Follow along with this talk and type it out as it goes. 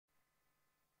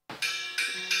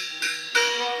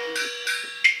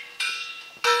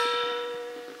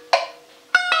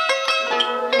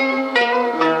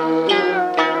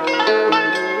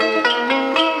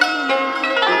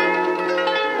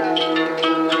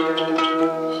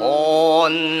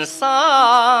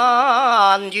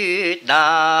月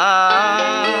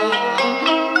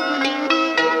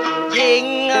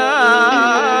映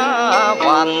雲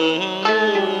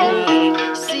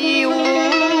消，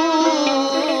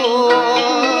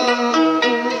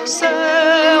傷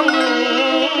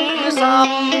心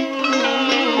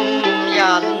人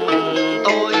對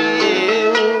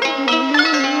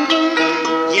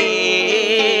夜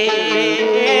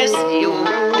迢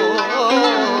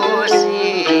迢。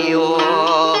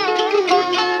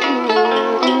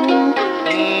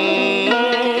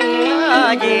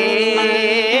夜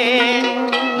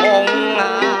夢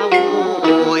迴，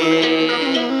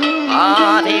怕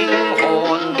聽寒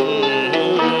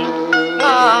鴉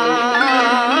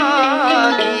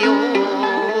叫，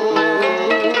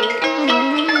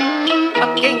不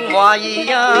經為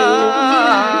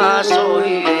誰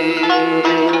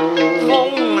風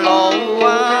露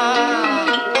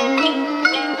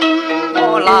我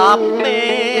立命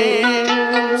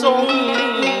中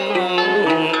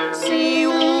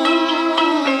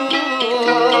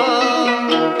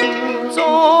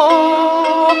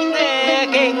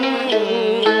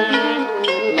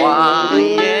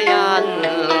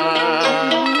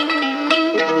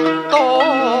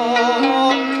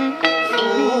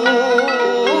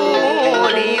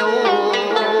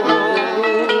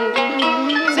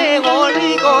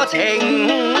情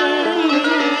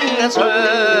長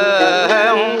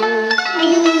孤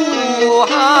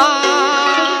客，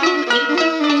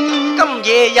今夜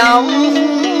有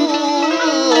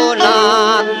苦難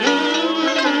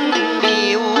描，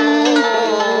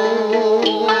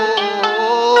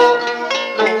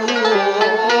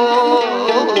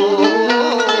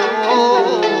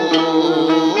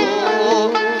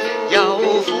有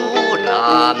苦難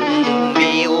描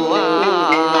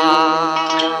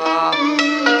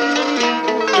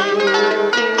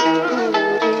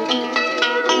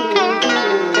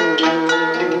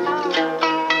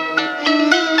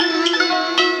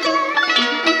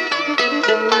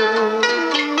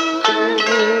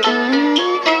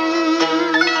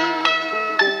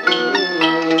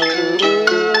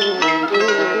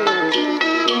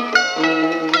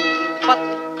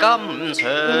今長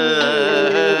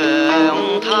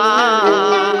嘆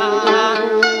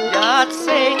一聲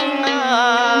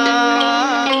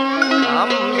今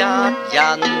日人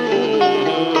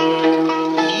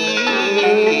已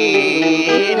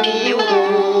杳，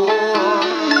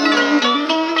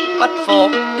不復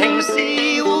聽瀟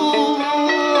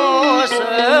湘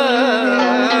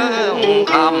琴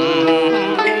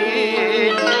怨，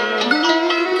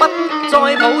不再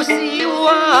抱瀟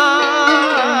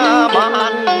蠻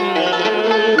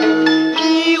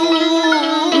腰，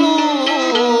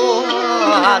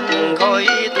恨佢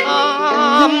貪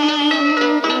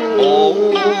慕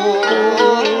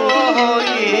虛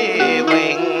榮，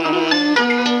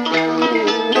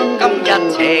今日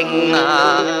情變了，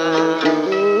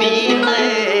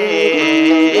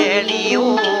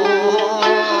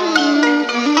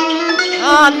嘆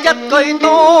一句多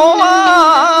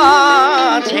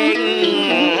情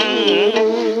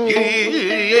如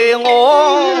我，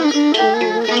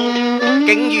竟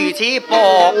遇此薄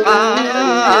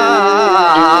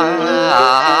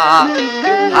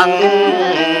幸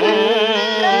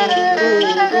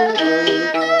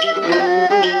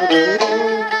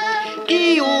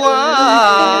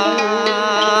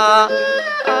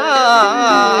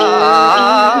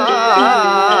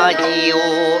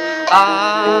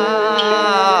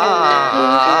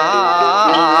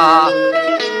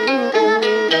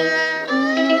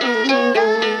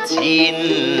前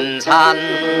塵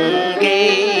記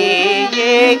憶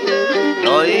淚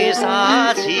灑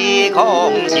似狂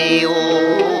潮，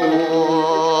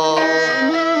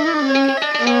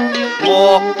莫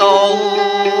道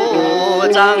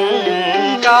贈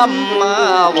金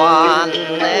還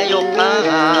玉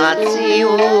照，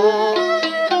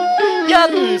恩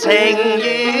情如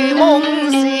夢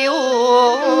兆，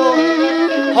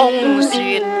空說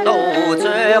渡鵲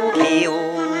橋，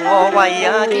我為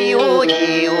嬌嬈，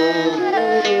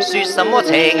說什麼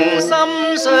情心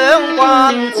相關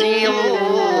照，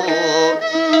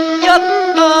一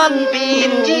旦變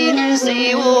煙消，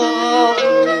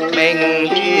明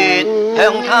月向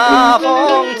他方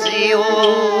照，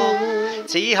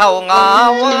此後拗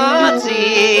折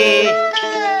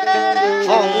鳳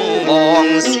凰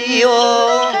簫，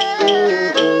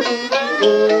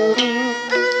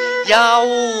休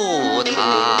彈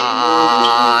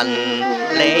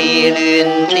離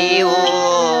鸞調，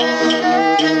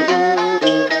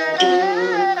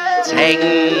情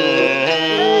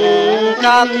根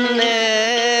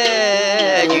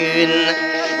緣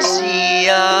是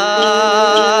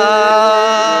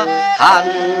恨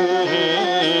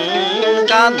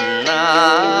根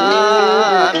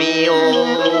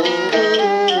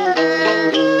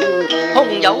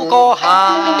個合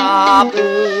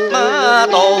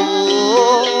到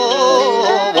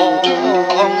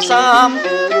黃衫，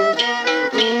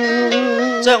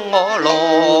將我來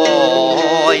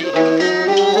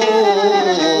護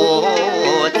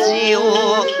照。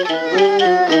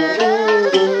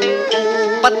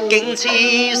畢竟痴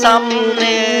心呢，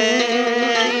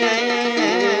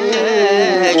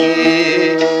如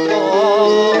我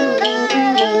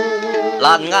難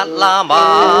壓那萬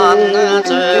丈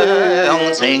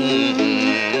情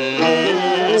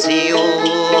潮，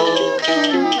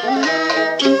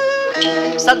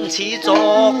身似昨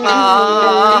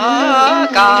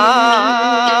間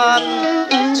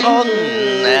春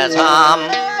蠶，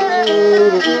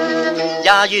也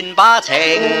願把情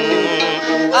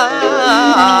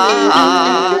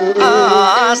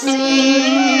施。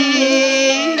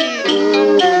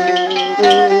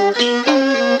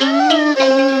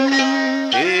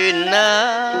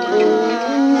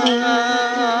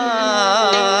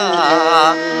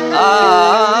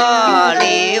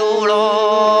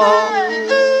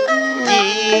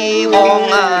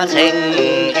情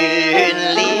完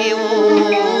了，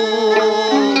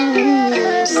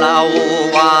愁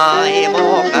懷莫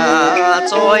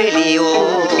再了，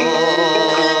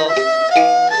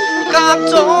隔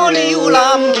咗了南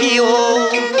橋，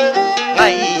毅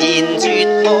然絕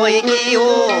愛嬌，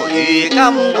如今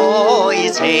愛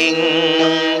情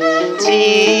自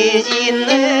然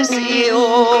笑，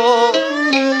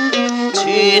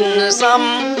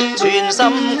全心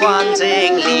慣寂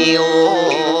了。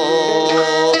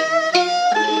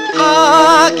他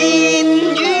見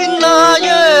怨那樣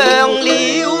了，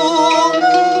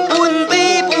半悲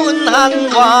半恨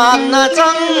還憎，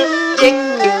抑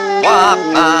或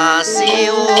笑。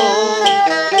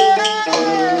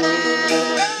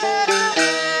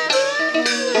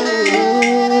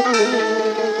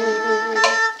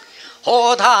可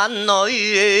嘆女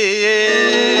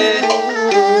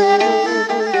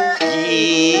疑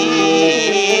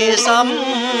心，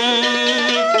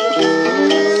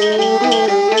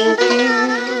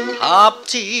合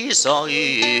似誰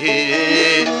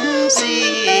泄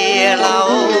漏，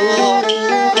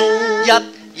一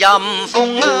任風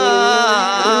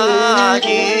雨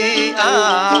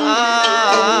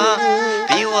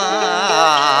飄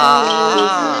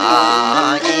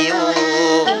搖，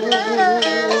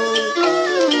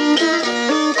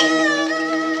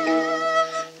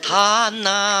嘆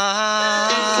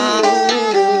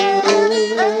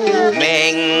明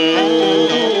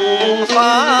花，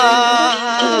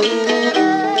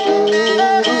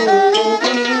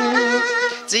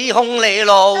只空你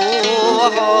路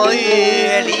去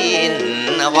年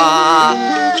華，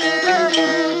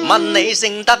問你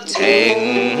勝得情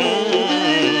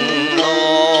郎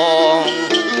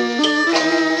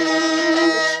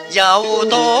有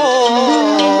多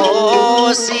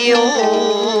少？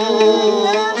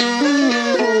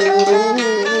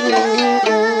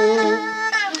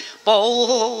寶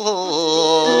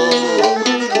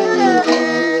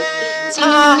釵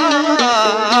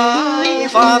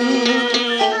粉，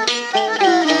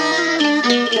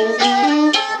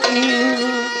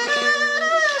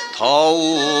桃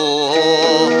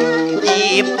葉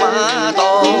道，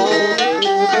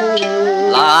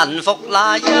難復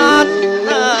那一曲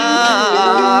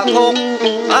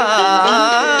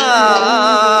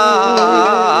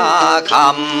琴。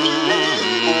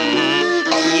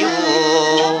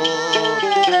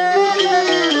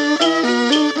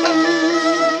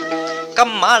今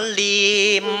晚念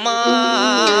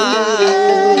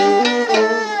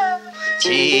前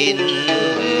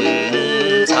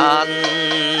塵，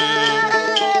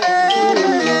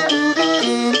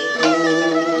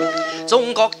總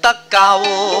覺得舊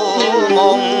夢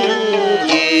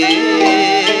如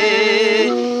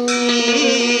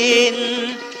煙，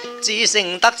只剩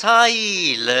得凄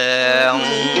涼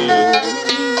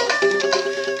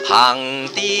憑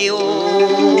弔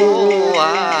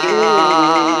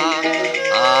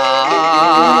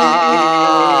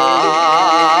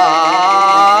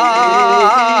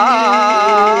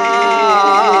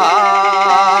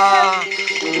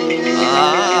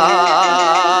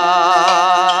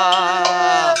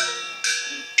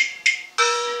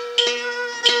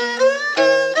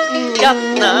一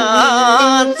那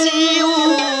朝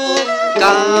隔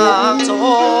咗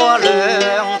兩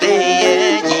地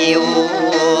遙，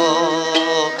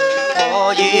我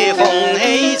與鳳喜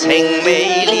情未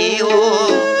了，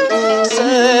相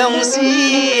思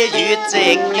月夕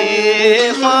月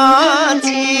花照，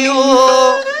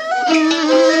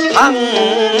憑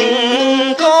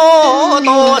歌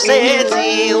多些照，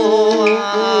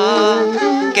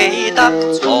記得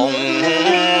重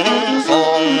逢。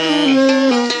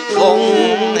鳳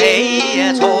喜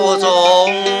錯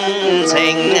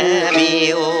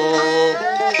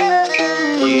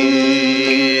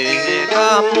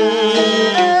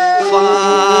反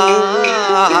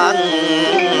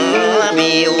描，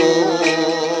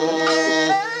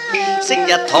昔日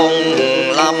同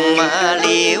林了，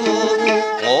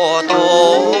我多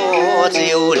照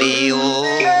料，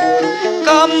金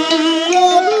屋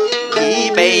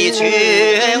已被處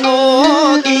我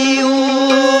叫，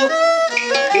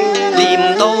念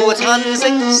到親惜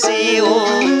笑，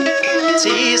此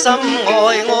心愛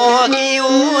我嬌，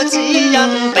只因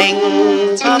並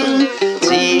親前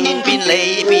便離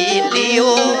別了。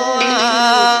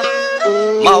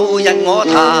某日我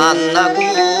彈古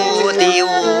調，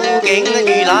竟遇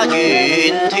那弦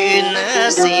斷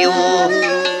笑，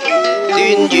斷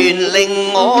弦令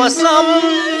我心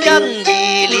欣怡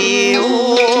了。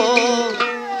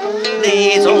呢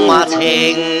種話情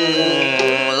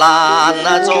難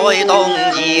再動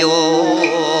搖，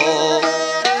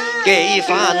幾番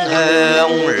向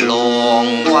狼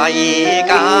衛街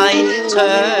唱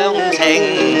情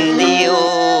調，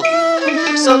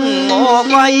信我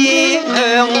歸鄉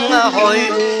去，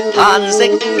嘆息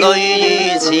淚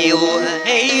如潮，起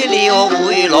了回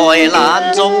來難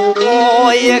續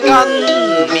愛根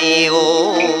苗。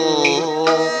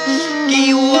嬌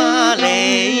啊你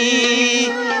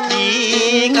已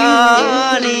嫁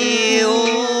了，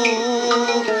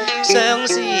相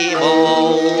思無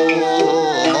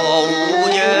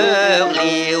約了，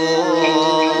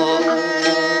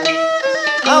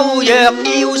後若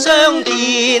要相見，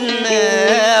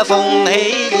鳳喜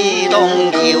已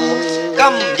動搖，今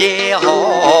夜寒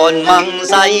盟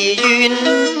誓願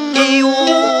嬌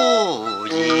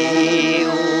遙。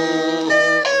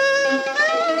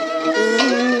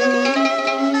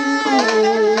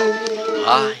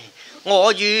唉，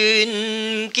我願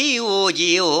嬌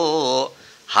遙，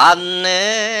恨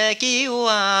嬌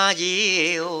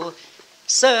遙，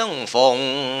相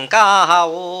逢家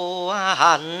後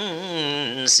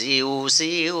恨少少。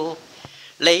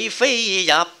你飛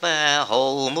入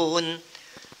豪門，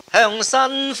向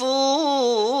新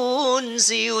歡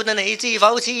笑，你知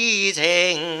否痴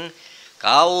情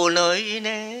舊侶呢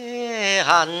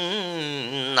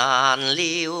很難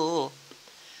料。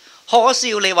可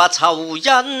笑你話仇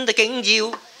恩的竟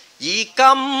要以金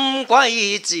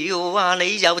歸趙，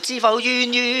你又知否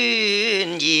冤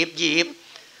冤孽孽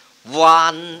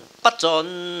還不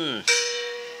盡，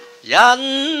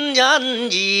隱隱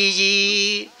意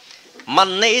意問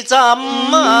你怎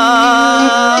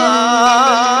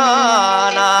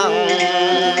能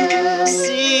笑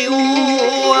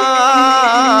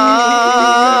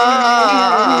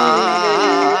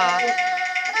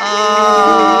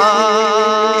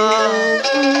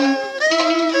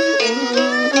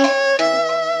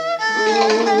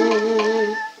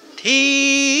天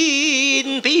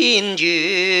邊月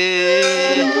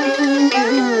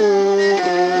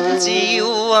照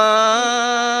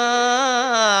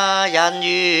人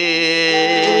緣，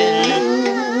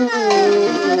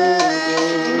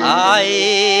哎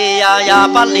呀呀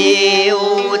不了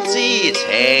知情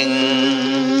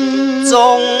終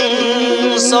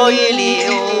衰了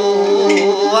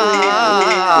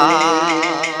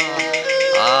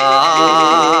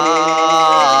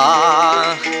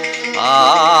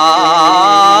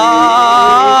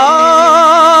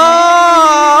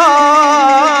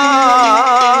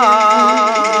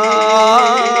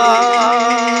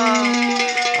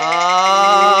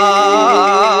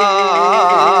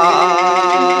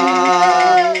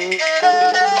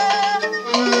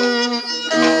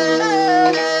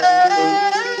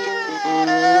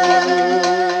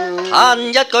嘆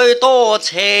一句多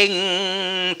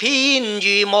情，偏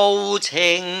遇無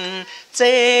情者，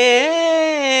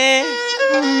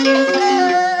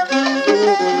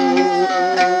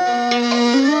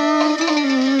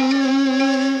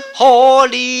可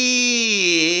憐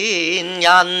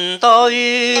人對，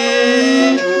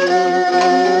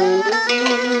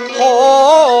可